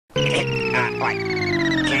King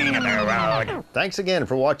of the Road. Thanks again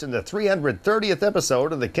for watching the 330th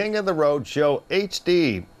episode of the King of the Road Show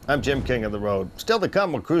HD. I'm Jim King of the Road. Still to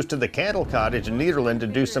come, we'll cruise to the Candle Cottage in Nederland to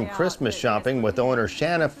do some Christmas shopping with owner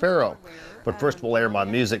Shanna Farrow. But first we'll air my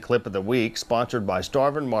music clip of the week, sponsored by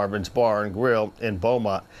Starvin Marvin's Bar and Grill in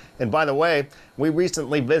Beaumont. And by the way, we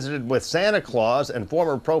recently visited with Santa Claus and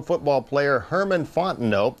former pro football player Herman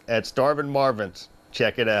Fontenot at Starvin Marvin's.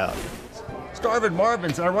 Check it out. Starvin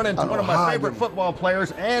Marvin's, I run into one of my favorite football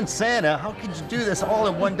players and Santa. How could you do this all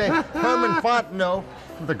in one day? Herman Fontenot,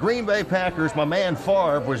 the Green Bay Packers. My man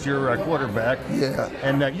Favre was your quarterback. Yeah.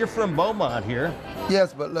 And you're from Beaumont here.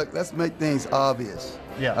 Yes, but look, let's make things obvious.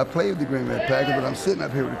 Yeah. I played with the Green Bay Packers, but I'm sitting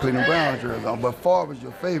up here with the Cleveland Browns jersey on. But Favre was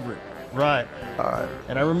your favorite. Right. All right.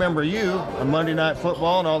 And I remember you on Monday Night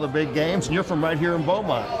Football and all the big games, and you're from right here in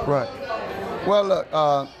Beaumont. Right. Well, look,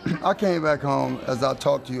 I came back home, as I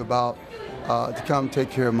talked to you about, to come take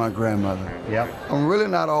care of my grandmother. Yep. I'm really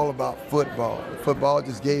not all about football. Football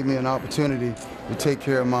just gave me an opportunity to take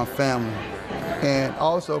care of my family. And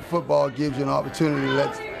also football gives you an opportunity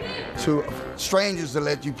to strangers to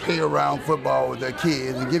let you play around football with their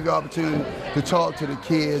kids and give you an opportunity to talk to the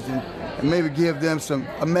kids and maybe give them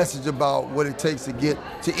a message about what it takes to get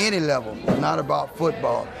to any level. It's not about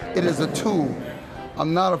football. It is a tool.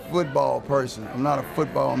 I'm not a football person. I'm not a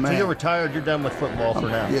football man. So you're retired, you're done with football for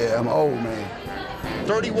now? Yeah, I'm old, man.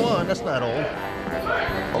 31, that's not old.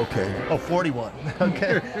 Okay. Oh, 41,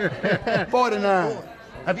 okay. 49.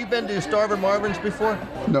 Have you been to Starvin Marvin's before?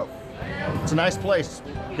 No. It's a nice place.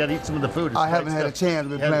 You gotta eat some of the food. I haven't had a chance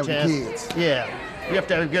to be playing with kids. Yeah. You have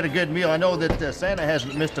to get a good meal. I know that Santa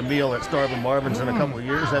hasn't missed a meal at Starvin Marvin's in a couple of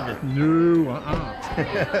years, have you? No,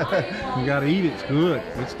 You gotta eat it. It's good.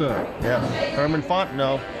 Good stuff. Yeah. Herman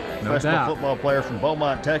Fontenot, professional doubt. football player from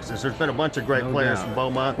Beaumont, Texas. There's been a bunch of great players doubt. from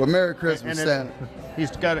Beaumont. Well, Merry Christmas, Santa.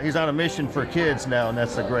 He's on a mission for kids now, and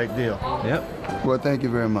that's a great deal. Yep. Well, thank you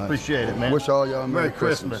very much. Appreciate it, man. Wish all y'all Merry Merry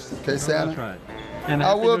Christmas. Okay, Santa? That's right. And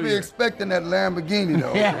I will Happy New be Year. expecting that Lamborghini,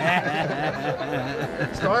 though.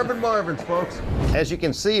 Starvin Marvin's, folks. As you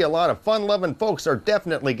can see, a lot of fun-loving folks are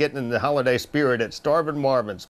definitely getting in the holiday spirit at Starvin Marvin's.